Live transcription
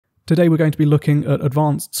Today we're going to be looking at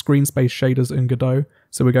advanced screen space shaders in Godot,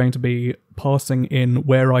 so we're going to be passing in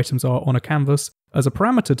where items are on a canvas as a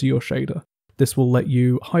parameter to your shader. This will let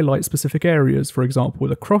you highlight specific areas, for example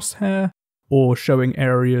with a crosshair, or showing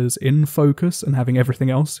areas in focus and having everything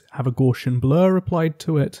else have a Gaussian blur applied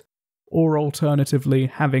to it, or alternatively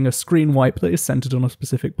having a screen wipe that is centered on a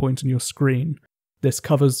specific point on your screen. This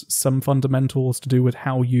covers some fundamentals to do with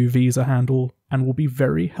how UVs are handled and will be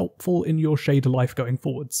very helpful in your shader life going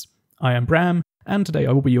forwards. I am Bram, and today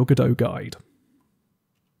I will be your Godot guide.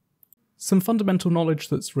 Some fundamental knowledge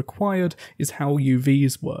that's required is how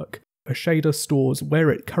UVs work. A shader stores where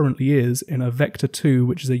it currently is in a vector 2,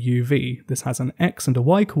 which is a UV. This has an x and a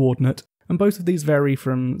y coordinate, and both of these vary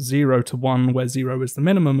from 0 to 1, where 0 is the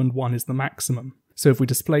minimum and 1 is the maximum. So if we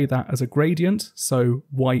display that as a gradient, so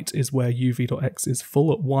white is where uv.x is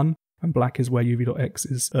full at 1, and black is where uv.x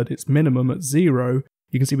is at its minimum at 0,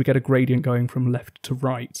 you can see we get a gradient going from left to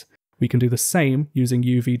right. We can do the same using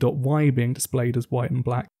uv.y being displayed as white and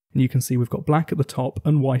black, and you can see we've got black at the top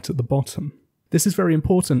and white at the bottom. This is very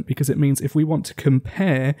important because it means if we want to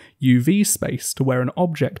compare UV space to where an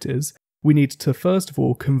object is, we need to first of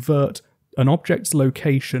all convert an object's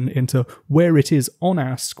location into where it is on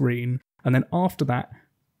our screen, and then after that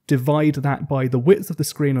divide that by the width of the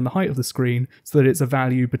screen and the height of the screen so that it's a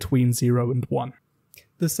value between 0 and 1.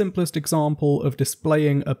 The simplest example of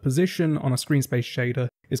displaying a position on a screen space shader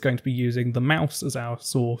is going to be using the mouse as our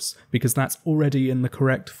source, because that's already in the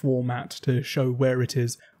correct format to show where it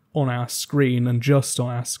is on our screen and just on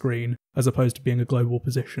our screen, as opposed to being a global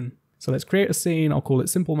position. So let's create a scene, I'll call it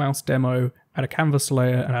Simple Mouse Demo, add a canvas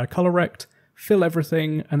layer and add a color rect, fill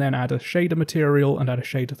everything, and then add a shader material and add a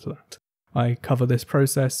shader to that. I cover this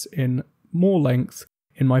process in more length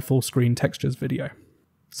in my full screen textures video.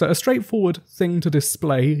 So a straightforward thing to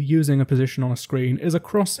display using a position on a screen is a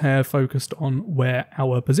crosshair focused on where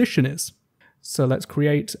our position is. So let's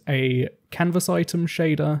create a canvas item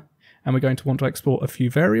shader, and we're going to want to export a few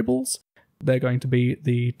variables. They're going to be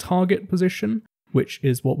the target position, which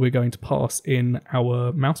is what we're going to pass in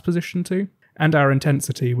our mouse position to, and our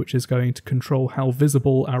intensity, which is going to control how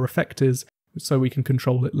visible our effect is, so we can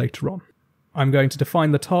control it later on. I'm going to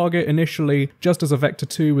define the target initially just as a vector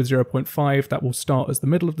 2 with 0.5. That will start as the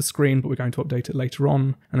middle of the screen, but we're going to update it later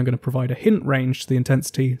on, and I'm going to provide a hint range to the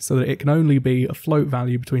intensity so that it can only be a float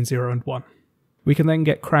value between 0 and 1. We can then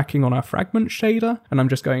get cracking on our fragment shader, and I'm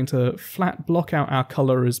just going to flat block out our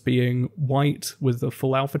color as being white with the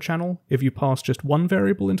full alpha channel. If you pass just one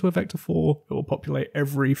variable into a vector 4, it will populate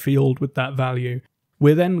every field with that value.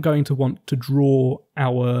 We're then going to want to draw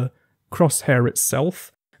our crosshair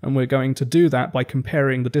itself, and we're going to do that by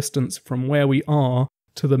comparing the distance from where we are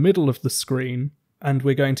to the middle of the screen, and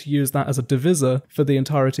we're going to use that as a divisor for the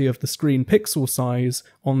entirety of the screen pixel size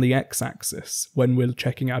on the x-axis when we're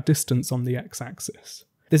checking our distance on the x-axis.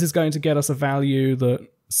 This is going to get us a value that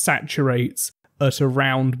saturates at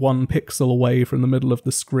around 1 pixel away from the middle of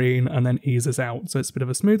the screen and then eases out, so it's a bit of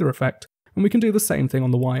a smoother effect, and we can do the same thing on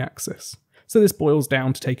the y-axis. So this boils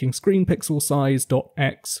down to taking screen pixel size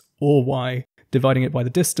 .x or y, dividing it by the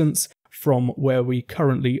distance from where we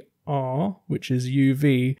currently are, which is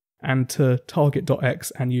uv, and to target.x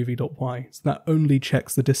and uv.y. So that only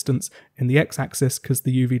checks the distance in the x-axis because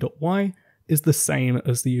the uv.y is the same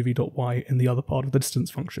as the uv.y in the other part of the distance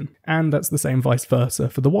function. And that's the same vice versa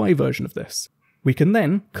for the y version of this. We can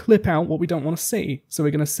then clip out what we don't want to see. So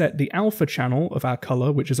we're going to set the alpha channel of our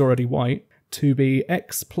color, which is already white, to be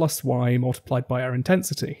x plus y multiplied by our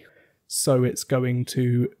intensity. So it's going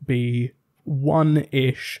to be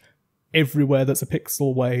 1-ish everywhere that's a pixel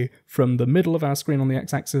away from the middle of our screen on the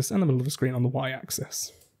x-axis and the middle of the screen on the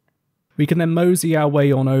y-axis. We can then mosey our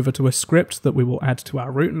way on over to a script that we will add to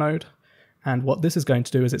our root node, and what this is going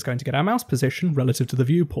to do is it's going to get our mouse position relative to the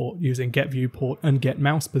viewport using getViewport and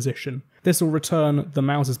getMousePosition. This will return the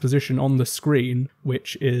mouse's position on the screen,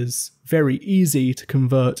 which is very easy to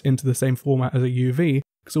convert into the same format as a UV,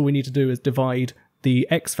 because all we need to do is divide the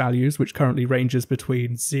x values, which currently ranges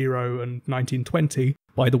between 0 and 1920,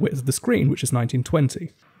 by the width of the screen, which is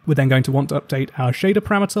 1920. We're then going to want to update our shader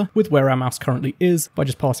parameter with where our mouse currently is by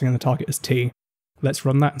just passing in the target as t. Let's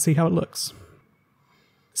run that and see how it looks.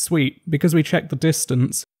 Sweet, because we checked the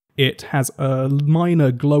distance, it has a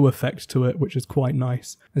minor glow effect to it, which is quite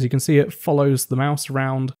nice. As you can see, it follows the mouse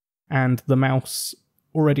around, and the mouse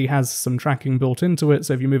already has some tracking built into it,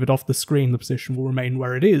 so if you move it off the screen, the position will remain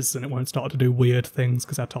where it is, and it won't start to do weird things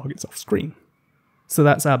because our target's off screen. So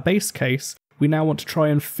that's our base case. We now want to try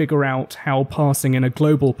and figure out how passing in a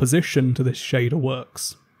global position to this shader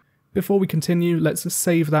works. Before we continue, let's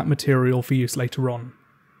save that material for use later on.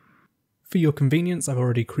 For your convenience, I've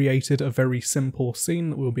already created a very simple scene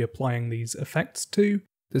that we'll be applying these effects to.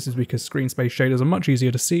 This is because screen space shaders are much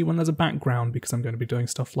easier to see when there's a background, because I'm going to be doing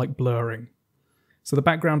stuff like blurring. So the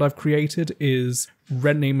background I've created is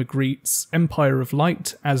René Magritte's Empire of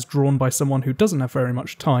Light, as drawn by someone who doesn't have very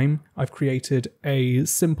much time. I've created a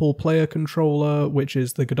simple player controller, which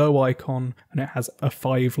is the Godot icon, and it has a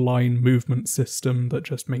 5-line movement system that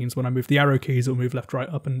just means when I move the arrow keys, it'll move left, right,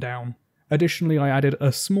 up, and down. Additionally, I added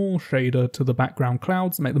a small shader to the background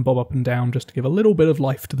clouds to make them bob up and down just to give a little bit of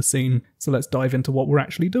life to the scene. So let's dive into what we're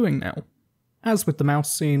actually doing now. As with the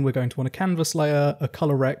mouse scene, we're going to want a canvas layer, a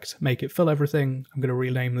color rect, make it fill everything. I'm going to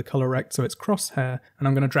rename the color rect so it's crosshair, and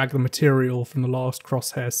I'm going to drag the material from the last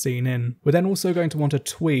crosshair scene in. We're then also going to want a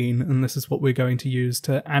tween, and this is what we're going to use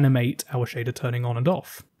to animate our shader turning on and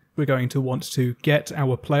off. We're going to want to get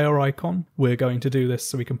our player icon. We're going to do this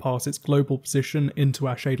so we can pass its global position into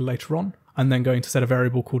our shader later on. I'm then going to set a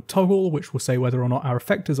variable called toggle, which will say whether or not our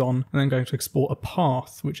effect is on, and then going to export a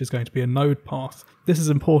path, which is going to be a node path. This is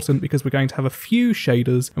important because we're going to have a few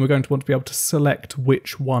shaders, and we're going to want to be able to select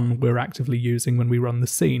which one we're actively using when we run the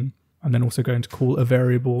scene. I'm then also going to call a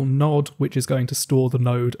variable nod, which is going to store the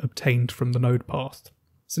node obtained from the node path.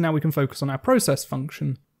 So now we can focus on our process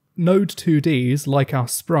function. Node 2Ds, like our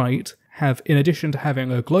sprite, have, in addition to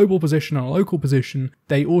having a global position and a local position,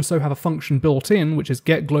 they also have a function built in which is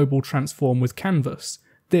getGlobalTransform with canvas.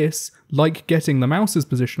 This, like getting the mouse's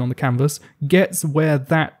position on the canvas, gets where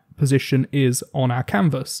that position is on our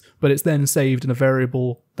canvas, but it's then saved in a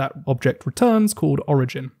variable that object returns called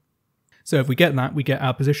origin. So if we get that, we get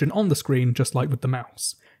our position on the screen just like with the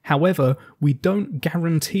mouse. However, we don't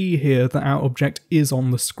guarantee here that our object is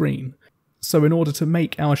on the screen. So in order to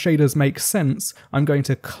make our shaders make sense, I'm going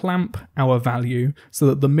to clamp our value so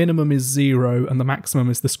that the minimum is 0 and the maximum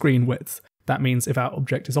is the screen width. That means if our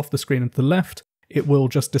object is off the screen and to the left, it will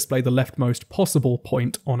just display the leftmost possible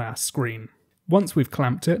point on our screen. Once we've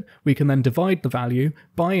clamped it, we can then divide the value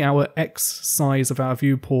by our X size of our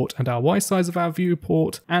viewport and our Y size of our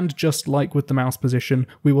viewport, and just like with the mouse position,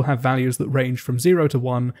 we will have values that range from 0 to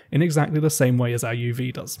 1 in exactly the same way as our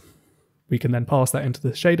UV does. We can then pass that into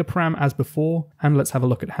the shader param as before, and let's have a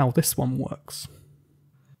look at how this one works.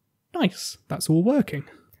 Nice, that's all working.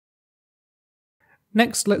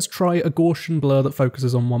 Next, let's try a Gaussian blur that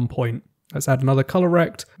focuses on one point. Let's add another color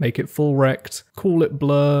rect, make it full rect, call it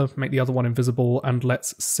blur, make the other one invisible, and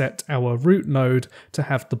let's set our root node to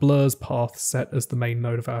have the blur's path set as the main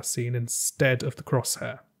node of our scene instead of the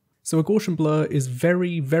crosshair. So a Gaussian blur is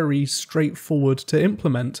very, very straightforward to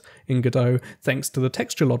implement in Godot thanks to the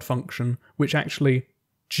TextureLOD function, which actually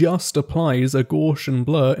just applies a Gaussian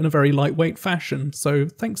blur in a very lightweight fashion, so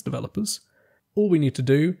thanks developers. All we need to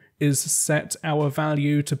do is set our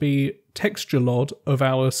value to be TextureLOD of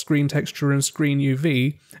our screen texture and screen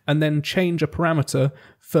UV, and then change a parameter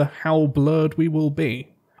for how blurred we will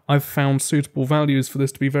be. I've found suitable values for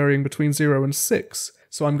this to be varying between 0 and 6,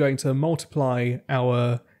 so I'm going to multiply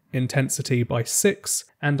our intensity by 6,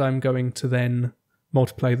 and I'm going to then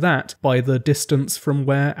multiply that by the distance from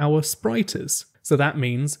where our sprite is. So that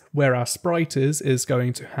means where our sprite is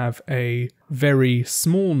going to have a very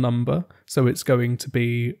small number, so it's going to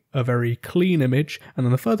be a very clean image, and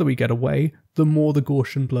then the further we get away, the more the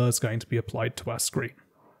Gaussian blur is going to be applied to our screen.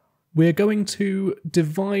 We're going to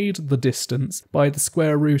divide the distance by the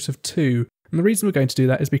square root of 2, and the reason we're going to do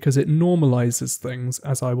that is because it normalizes things,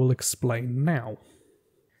 as I will explain now.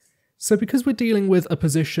 So because we're dealing with a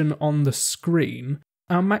position on the screen,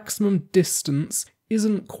 our maximum distance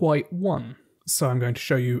isn't quite 1. So I'm going to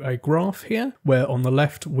show you a graph here, where on the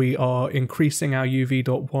left we are increasing our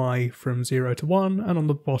uv.y from 0 to 1, and on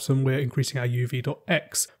the bottom we're increasing our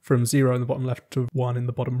uv.x from 0 in the bottom left to 1 in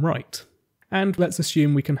the bottom right. And let's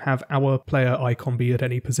assume we can have our player icon be at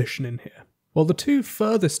any position in here. Well, the two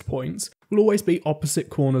furthest points will always be opposite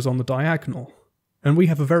corners on the diagonal. And we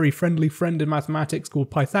have a very friendly friend in mathematics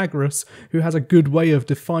called Pythagoras, who has a good way of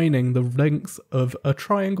defining the length of a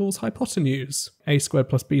triangle's hypotenuse. A squared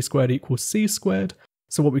plus b squared equals c squared.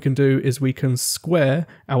 So what we can do is we can square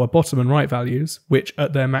our bottom and right values, which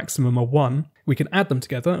at their maximum are 1. We can add them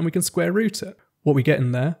together and we can square root it. What we get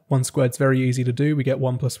in there, 1 squared is very easy to do. We get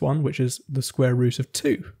 1 plus 1, which is the square root of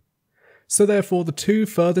 2. So therefore, the two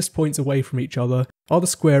furthest points away from each other are the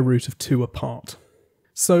square root of 2 apart.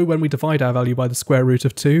 So when we divide our value by the square root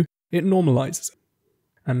of 2, it normalizes it.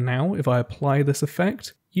 And now, if I apply this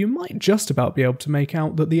effect, you might just about be able to make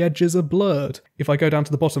out that the edges are blurred. If I go down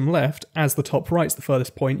to the bottom left, as the top right's the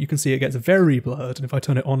furthest point, you can see it gets very blurred, and if I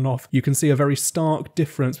turn it on and off, you can see a very stark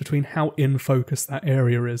difference between how in focus that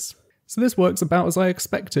area is. So this works about as I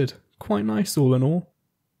expected. Quite nice all in all.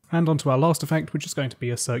 And onto our last effect, which is going to be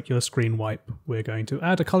a circular screen wipe. We're going to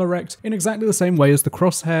add a color rect in exactly the same way as the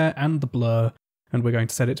crosshair and the blur, and we're going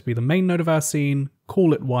to set it to be the main node of our scene,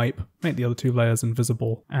 call it wipe, make the other two layers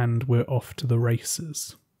invisible, and we're off to the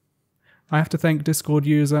races. I have to thank Discord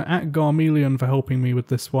user @Garmelion for helping me with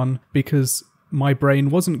this one, because my brain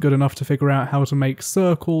wasn't good enough to figure out how to make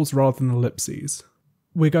circles rather than ellipses.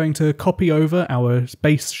 We're going to copy over our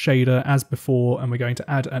base shader as before, and we're going to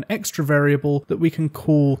add an extra variable that we can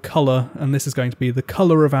call color, and this is going to be the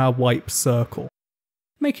color of our wipe circle.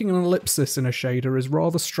 Making an ellipsis in a shader is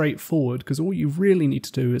rather straightforward, because all you really need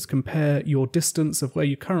to do is compare your distance of where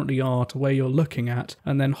you currently are to where you're looking at,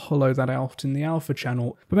 and then hollow that out in the alpha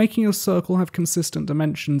channel. But making your circle have consistent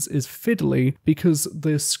dimensions is fiddly, because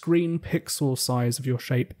the screen pixel size of your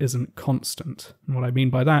shape isn't constant. And what I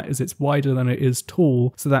mean by that is it's wider than it is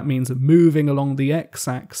tall, so that means that moving along the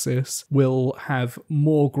x-axis will have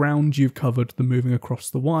more ground you've covered than moving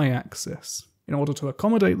across the y-axis. In order to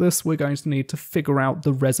accommodate this, we're going to need to figure out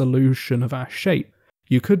the resolution of our shape.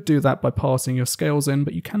 You could do that by passing your scales in,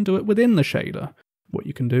 but you can do it within the shader. What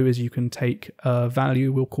you can do is you can take a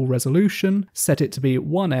value we'll call resolution, set it to be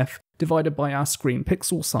 1f divided by our screen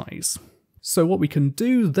pixel size. So what we can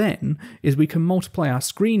do then is we can multiply our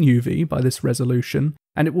screen UV by this resolution,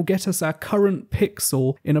 and it will get us our current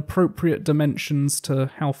pixel in appropriate dimensions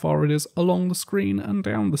to how far it is along the screen and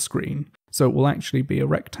down the screen. So it will actually be a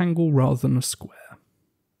rectangle rather than a square.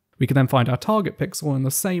 We can then find our target pixel in the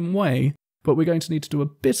same way, but we're going to need to do a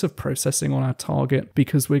bit of processing on our target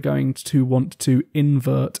because we're going to want to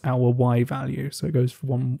invert our y value. So it goes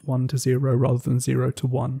from 1 to 0 rather than 0 to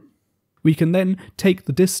 1. We can then take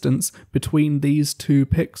the distance between these two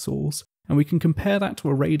pixels, and we can compare that to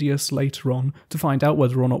a radius later on to find out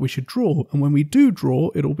whether or not we should draw, and when we do draw,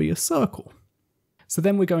 it'll be a circle. So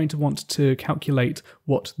then we're going to want to calculate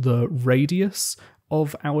what the radius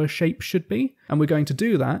of our shape should be, and we're going to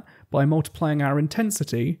do that by multiplying our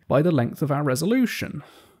intensity by the length of our resolution.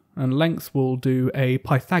 And length will do a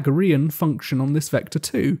Pythagorean function on this vector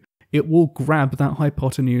too. It will grab that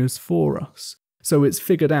hypotenuse for us. So it's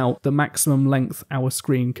figured out the maximum length our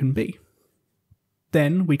screen can be.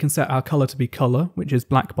 Then we can set our colour to be colour, which is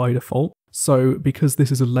black by default. So because this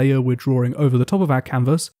is a layer we're drawing over the top of our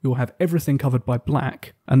canvas, we'll have everything covered by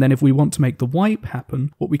black. And then if we want to make the wipe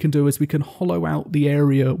happen, what we can do is we can hollow out the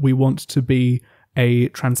area we want to be a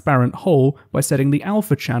transparent hole by setting the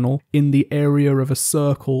alpha channel in the area of a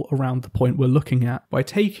circle around the point we're looking at by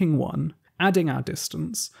taking one, adding our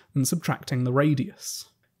distance, and subtracting the radius.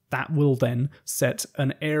 That will then set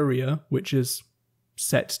an area which is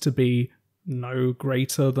set to be no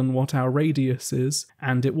greater than what our radius is,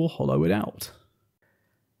 and it will hollow it out.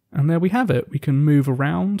 And there we have it. We can move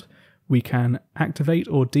around, we can activate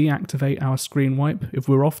or deactivate our screen wipe. If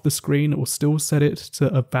we're off the screen, it will still set it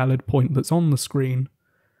to a valid point that's on the screen,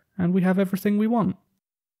 and we have everything we want.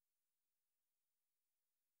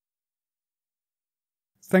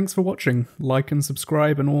 Thanks for watching. Like and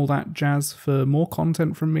subscribe and all that jazz for more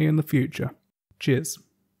content from me in the future. Cheers.